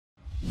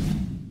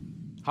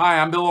Hi,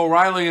 I'm Bill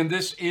O'Reilly, and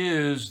this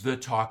is the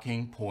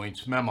Talking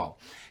Points Memo.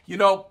 You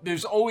know,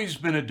 there's always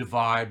been a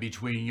divide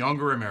between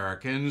younger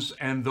Americans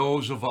and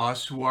those of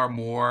us who are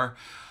more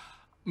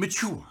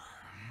mature,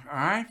 all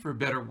right, for a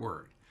better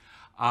word.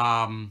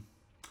 Um,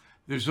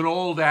 there's an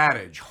old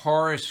adage,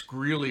 Horace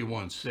Greeley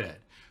once said,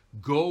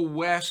 go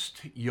west,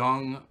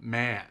 young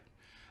man.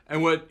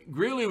 And what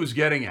Greeley was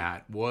getting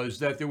at was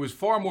that there was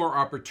far more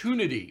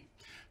opportunity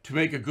to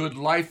make a good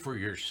life for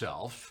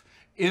yourself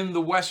in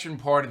the western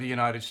part of the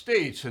United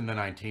States in the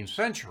 19th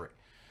century,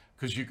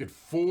 because you could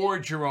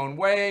forge your own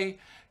way,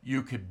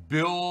 you could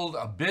build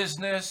a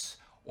business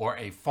or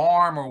a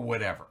farm or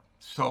whatever.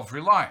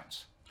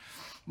 Self-reliance.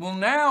 Well,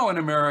 now in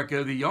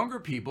America, the younger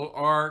people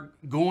are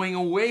going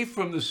away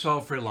from the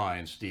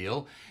self-reliance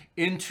deal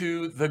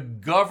into the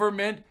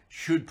government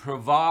should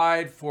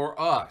provide for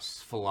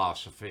us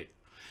philosophy.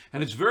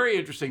 And it's very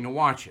interesting to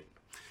watch it.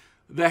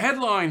 The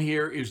headline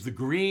here is the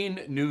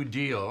Green New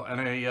Deal,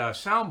 and a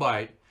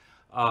soundbite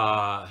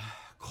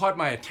caught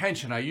my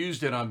attention. I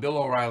used it on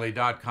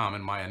BillO'Reilly.com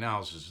in my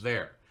analysis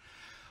there.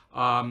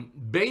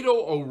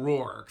 Beto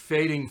O'Rourke,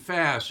 fading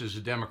fast as a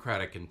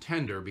Democratic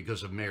contender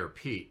because of Mayor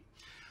Pete,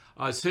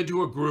 said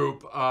to a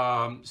group,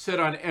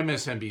 said on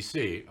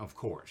MSNBC, of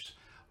course,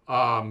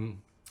 I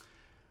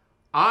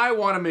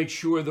want to make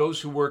sure those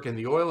who work in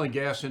the oil and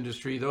gas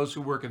industry, those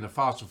who work in the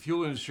fossil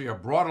fuel industry are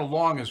brought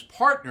along as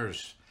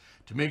partners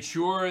to make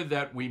sure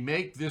that we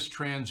make this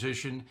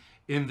transition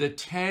in the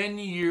 10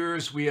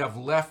 years we have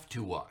left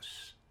to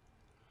us.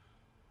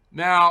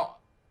 Now,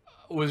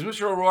 was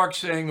Mr. O'Rourke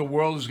saying the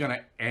world is going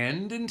to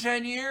end in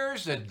 10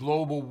 years? That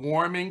global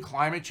warming,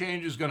 climate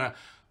change is going to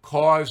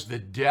cause the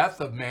death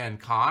of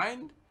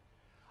mankind?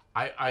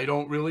 I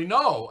don't really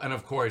know. And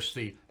of course,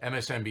 the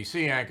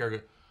MSNBC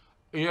anchor,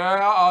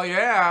 yeah, oh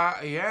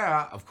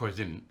yeah. Of course,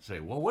 didn't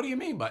say, well, what do you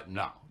mean? But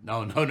no.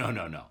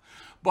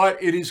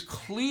 But it is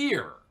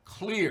clear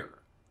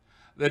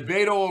that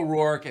Beto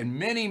O'Rourke and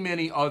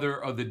many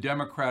other of the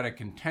Democratic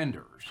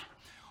contenders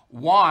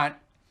want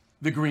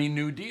the Green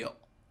New Deal.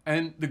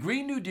 And the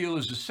Green New Deal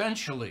is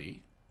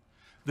essentially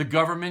the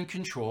government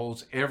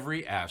controls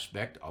every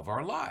aspect of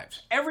our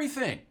lives.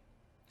 Everything.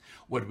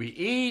 What we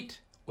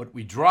eat, what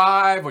we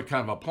drive, what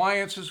kind of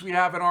appliances we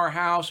have in our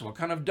house, what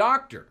kind of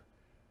doctor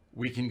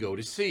we can go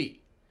to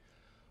see,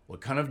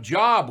 what kind of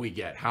job we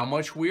get, how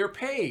much we are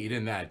paid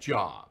in that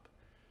job.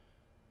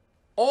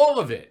 All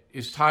of it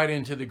is tied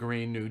into the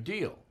Green New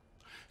Deal.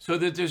 So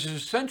that there's a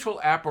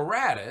central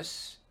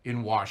apparatus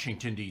in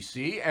Washington,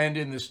 D.C., and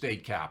in the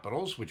state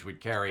capitals, which would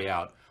carry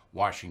out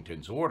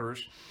Washington's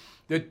orders,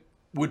 that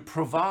would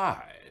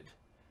provide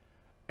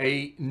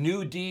a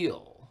New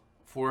Deal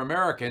for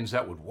Americans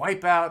that would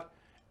wipe out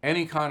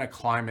any kind of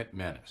climate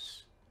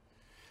menace.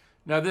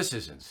 Now, this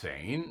is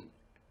insane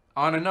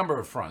on a number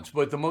of fronts,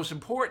 but the most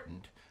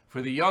important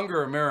for the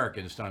younger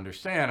Americans to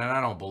understand, and I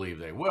don't believe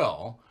they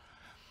will,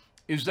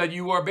 is that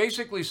you are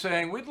basically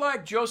saying, we'd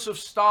like Joseph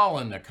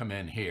Stalin to come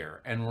in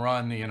here and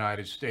run the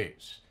United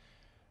States.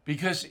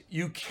 Because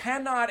you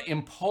cannot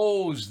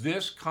impose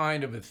this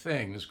kind of a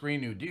thing, this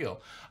Green New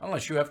Deal,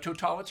 unless you have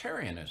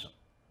totalitarianism.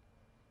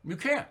 You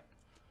can't.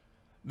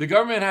 The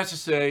government has to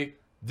say,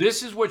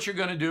 this is what you're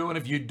going to do, and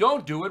if you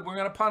don't do it, we're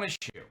going to punish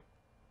you.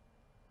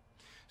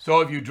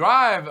 So if you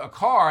drive a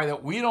car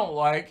that we don't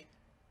like,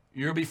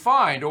 you'll be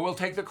fined, or we'll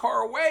take the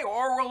car away,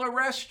 or we'll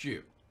arrest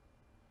you.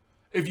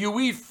 If you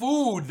eat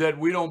food that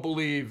we don't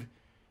believe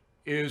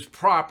is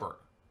proper,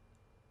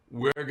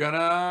 we're going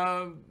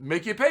to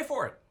make you pay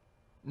for it.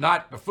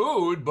 Not the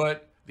food,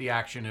 but the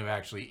action of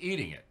actually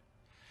eating it.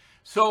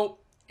 So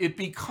it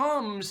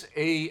becomes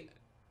a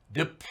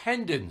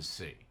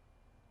dependency.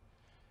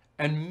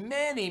 And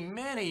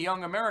many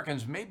young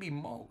Americans, maybe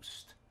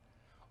most,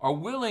 are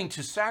willing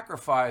to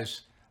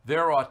sacrifice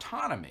their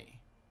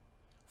autonomy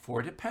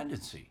for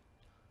dependency.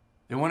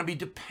 They want to be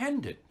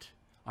dependent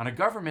on a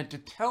government to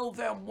tell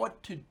them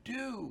what to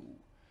do,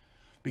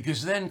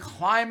 because then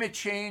climate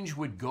change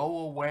would go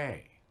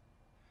away.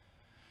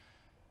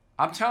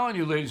 I'm telling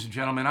you, ladies and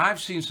gentlemen, I've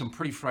seen some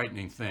pretty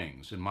frightening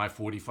things in my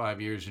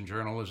 45 years in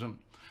journalism.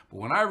 But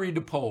when I read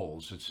the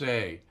polls that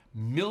say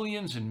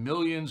millions and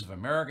millions of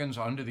Americans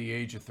under the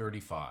age of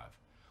 35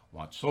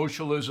 want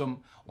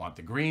socialism, want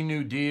the Green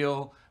New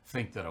Deal,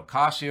 think that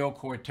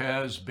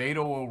Ocasio-Cortez, Beto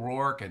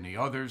O'Rourke, and the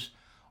others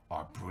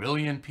are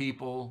brilliant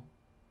people,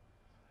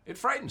 it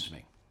frightens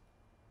me.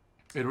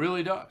 It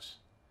really does.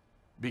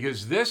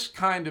 Because this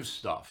kind of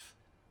stuff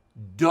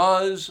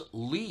does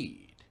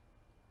lead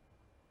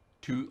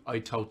to a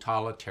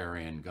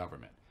totalitarian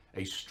government,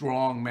 a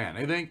strong man.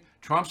 They think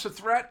Trump's a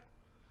threat.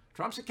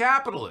 Trump's a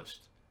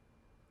capitalist.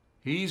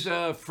 He's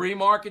a free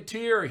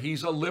marketeer.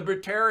 He's a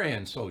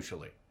libertarian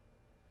socially.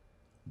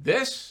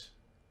 This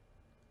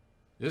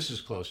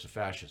is close to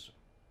fascism.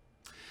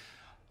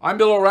 I'm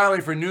Bill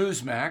O'Reilly for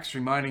Newsmax,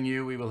 reminding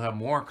you we will have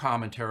more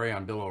commentary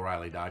on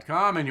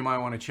BillO'Reilly.com, and you might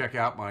want to check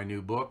out my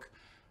new book,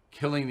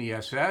 Killing the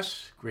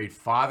SS, great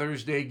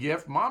Father's Day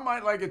gift. Mom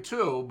might like it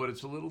too, but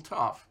it's a little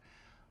tough.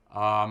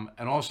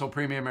 And also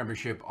premium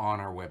membership on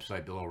our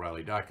website,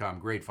 BillO'Reilly.com.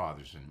 Great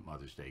Father's and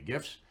Mother's Day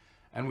gifts.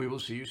 and we will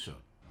see you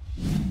soon.